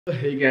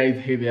Hey guys,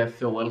 hey there.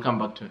 So welcome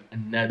back to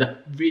another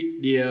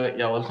video.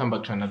 Welcome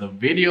back to another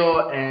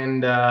video,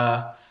 and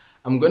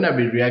I'm gonna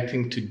be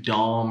reacting to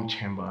Dom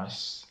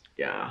Chambers.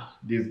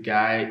 This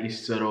guy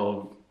is sort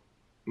of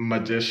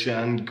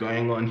magician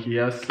going on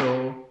here.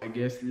 So I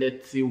guess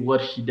let's see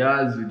what he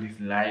does with his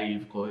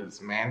life,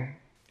 cause man,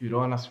 you don't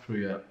wanna screw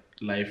your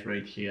life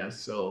right here.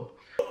 So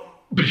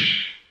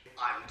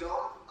I'm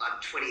Dom, I'm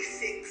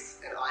 26,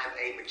 and I am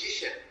a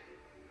magician.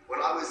 When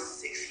I was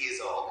 6 years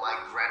old, my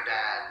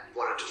granddad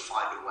wanted to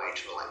find a way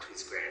to relate to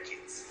his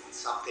grandkids,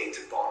 something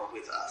to bond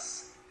with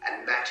us,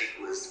 and magic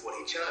was what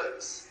he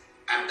chose.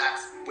 And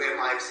that's where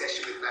my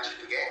obsession with magic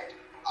began.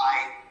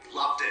 I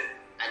loved it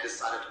and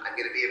decided I'm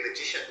going to be a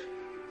magician.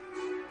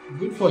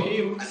 good for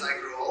him. As I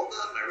grew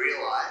older, I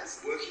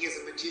realized working as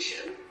a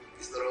magician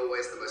is not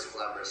always the most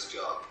glamorous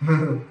job.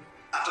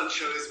 I've done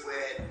shows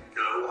where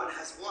no one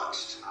has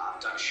watched. I've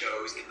done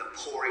shows in the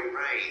pouring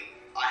rain.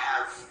 I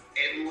have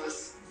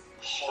endless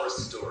horror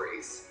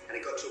stories, and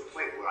it got to a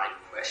point where I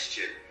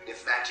questioned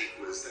if magic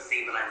was the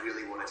thing that I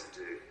really wanted to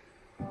do.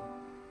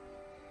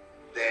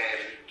 Then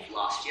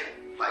last year,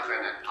 my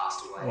granddad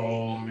passed away.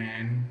 Oh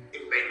man.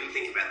 It made me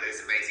think about those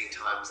amazing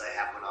times I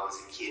had when I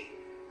was a kid,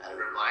 and it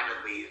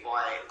reminded me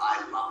why I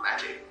love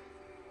magic.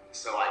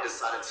 So I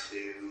decided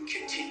to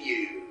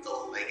continue the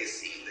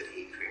legacy that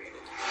he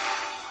created.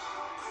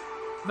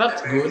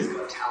 That's America's good.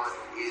 Got Talent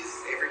is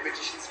every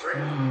magician's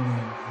dream.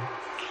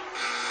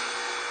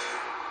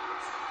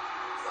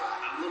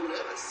 I'm a little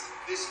nervous.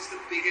 This is the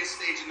biggest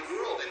stage in the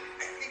world, and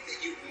I think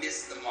that you've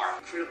missed the mark.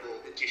 Incredible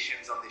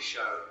magicians on this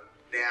show.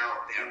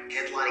 Now, they're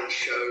headlining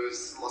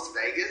shows in Las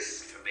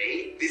Vegas. For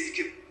me, this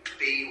could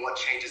be what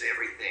changes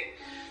everything.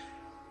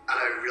 And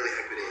I really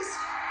hope it is.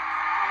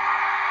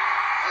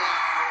 Hello.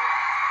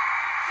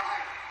 Hi.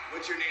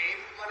 What's your name?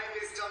 My name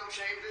is Dom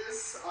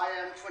Chambers. I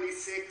am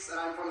 26, and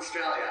I'm from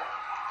Australia.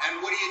 And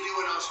what do you do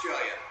in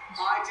Australia?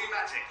 I do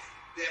magic.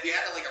 Have you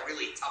had like a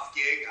really tough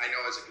gig? I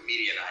know as a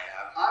comedian I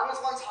have. I was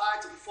once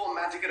hired to perform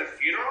magic at a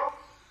funeral.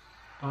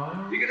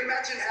 You can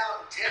imagine how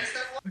tense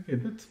that was? Okay,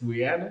 that's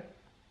weird.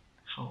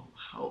 How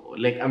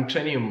like I'm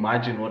trying to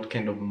imagine what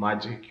kind of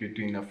magic you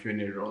do in a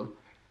funeral.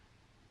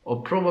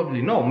 Or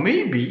probably no,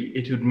 maybe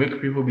it would make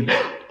people be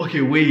like,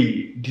 okay,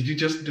 wait, did you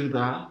just do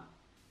that?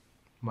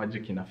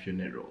 Magic in a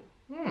funeral.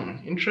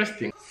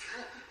 Interesting.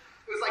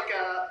 It was like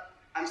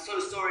I'm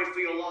so sorry for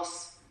your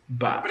loss.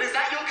 But But is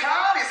that your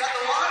card? Is that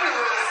the one?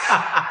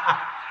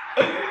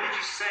 What did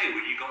you say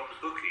when you got the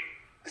booking?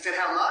 I said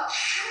how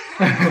much?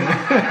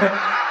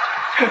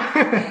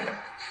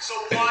 So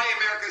why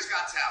America's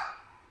Got Talent?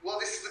 Well,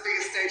 this is the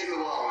biggest stage in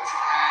the world,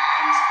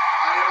 and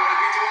I don't want to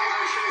be doing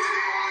those shows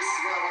anymore. This is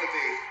where I want to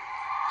be.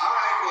 All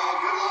right, well,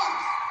 good luck.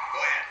 Go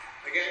ahead,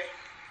 okay?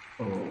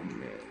 oh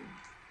man.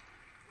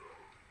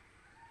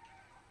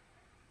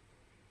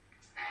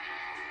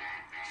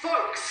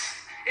 Folks,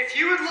 if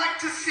you would like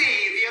to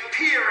see the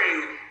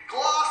appearing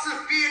glass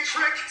of beer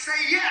trick, say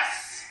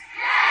yes.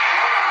 All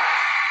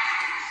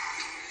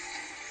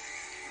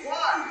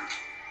right. 1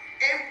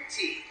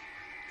 empty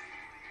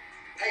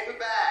paper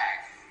bag.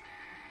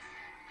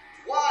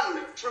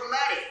 1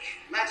 dramatic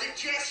magic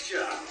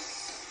gesture.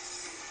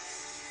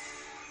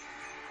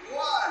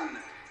 1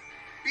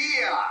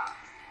 beer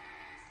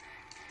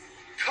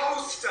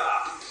coaster.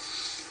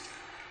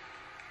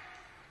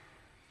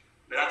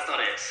 But that's not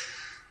it.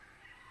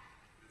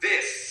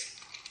 This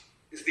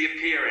is the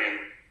appearing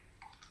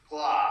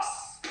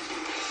glass.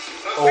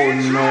 Oh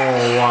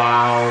no,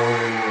 wow.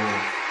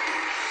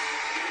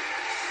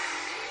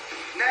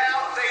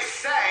 Now, they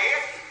say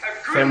a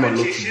good Simon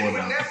looks magician would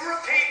bored out. never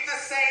repeat the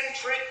same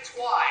trick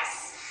twice.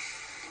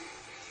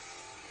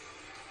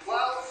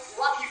 Well,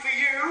 lucky for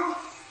you,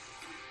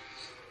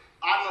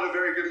 I'm not a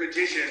very good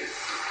magician.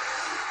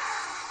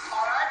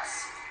 Alright,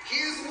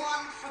 here's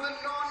one for the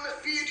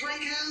non-beer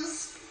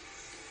drinkers.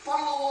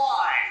 Bottle of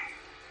wine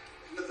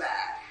in the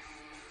bag.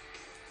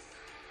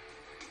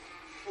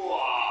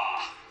 Whoa.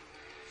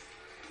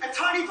 A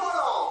tiny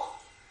bottle.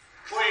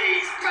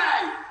 Please,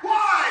 bang,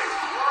 wine.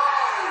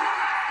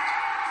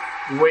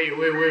 Whoa. Wait.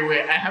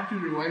 I have to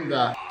rewind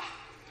that.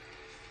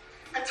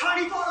 A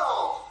tiny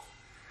bottle.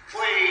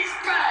 Please,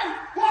 bang,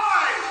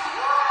 wine.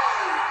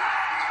 Whoa.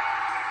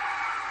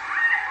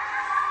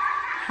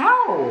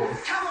 How?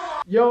 Come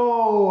on.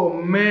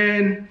 Yo,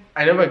 man.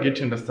 I never get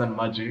to understand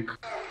magic.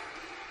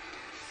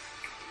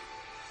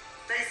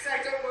 They say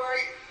don't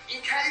worry,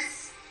 in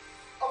case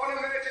of an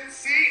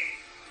emergency,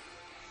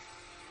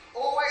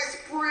 always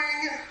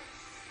bring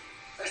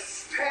a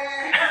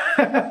spare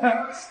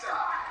coaster.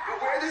 But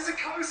where there's a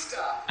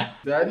coaster,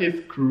 That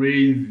is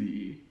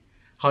crazy.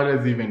 How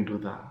does he even do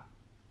that?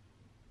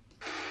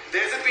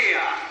 there's a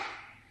beer.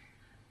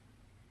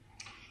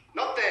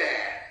 Not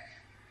there.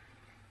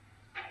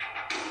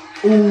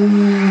 Ooh.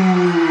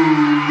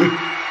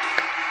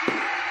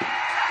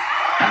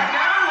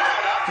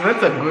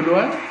 That's a good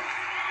one.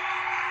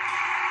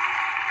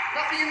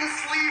 Nothing in the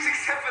sleeves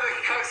except for the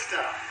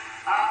coaster.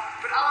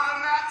 But other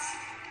than that,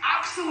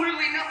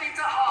 absolutely nothing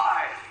to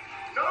hide.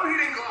 No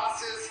hidden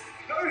glasses,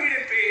 no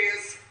hidden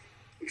beers.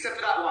 Except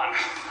for that one.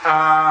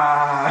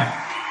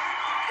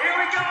 Here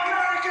we go,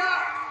 America!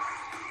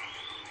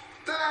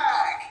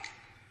 Bag!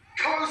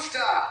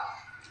 Coaster!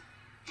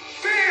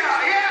 Beer,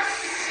 yes!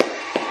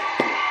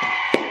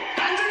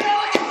 And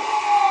another, come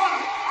on!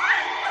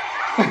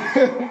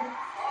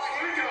 Alright,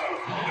 here we go.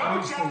 No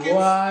jackets,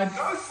 What?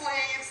 no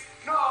sleeves,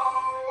 no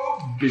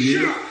Beer?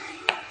 shoe.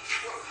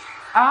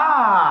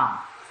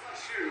 Ah!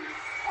 That's my shoe.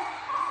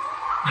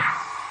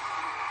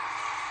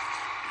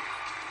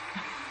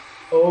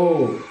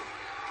 Oh.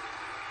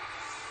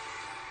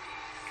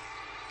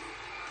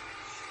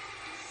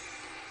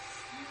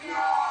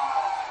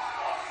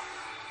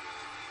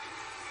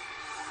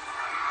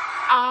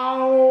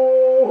 Ow!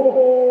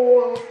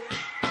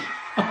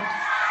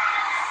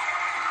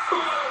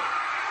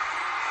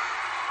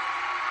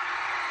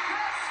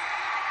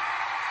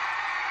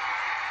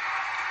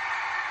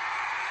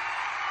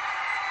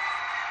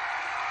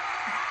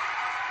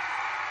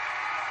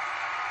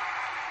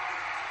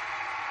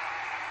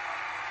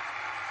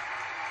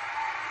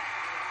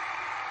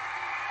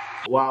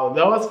 Wow,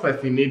 that was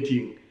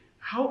fascinating.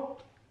 How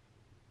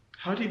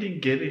did he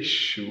get a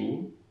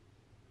shoe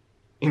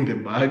in the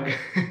bag?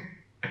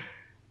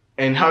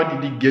 And how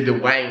did he get the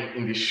wine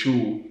in the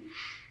shoe?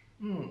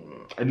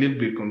 A little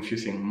bit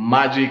confusing.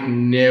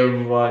 I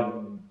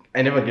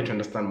never get to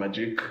understand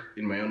magic,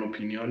 in my own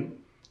opinion.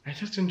 I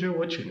just enjoy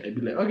watching. I'd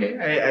be like,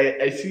 okay,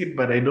 I see it,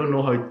 but I don't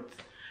know how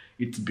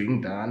it's being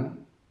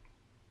done.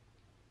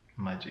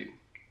 Magic.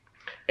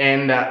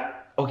 And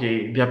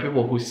okay, there are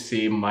people who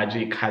say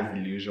magic has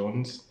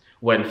illusions.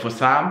 Well, for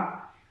some,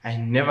 I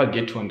never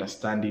get to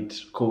understand it,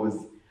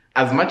 because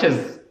as much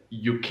as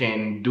you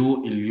can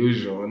do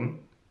illusion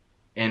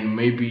and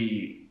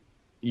maybe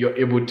you're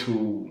able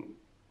to,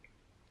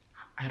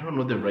 I don't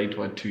know the right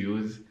word to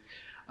use.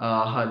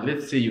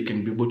 Let's say you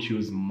can be able to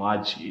use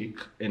magic,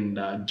 and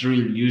through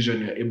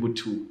illusion you're able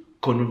to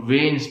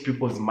convince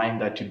people's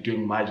mind that you're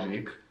doing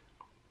magic.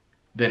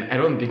 Then I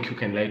don't think you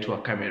can lie to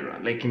a camera.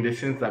 Like, in the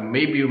sense that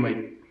maybe you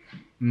might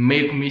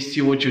make me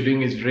see what you're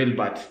doing is real,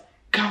 but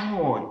come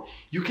on,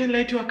 you can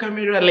lie to a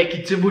camera like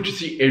it's able to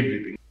see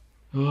everything.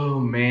 Oh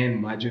man,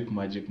 magic.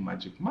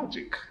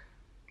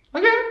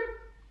 Okay,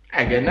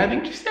 I got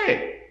nothing to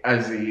say.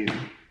 As in,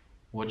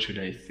 what should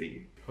I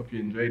say? Hope you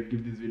enjoyed.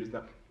 Give this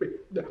video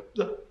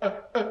a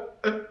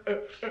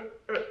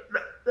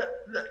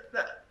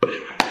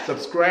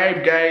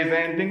subscribe, guys,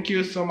 and thank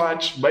you so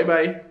much. Bye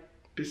bye.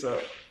 Peace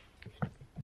out.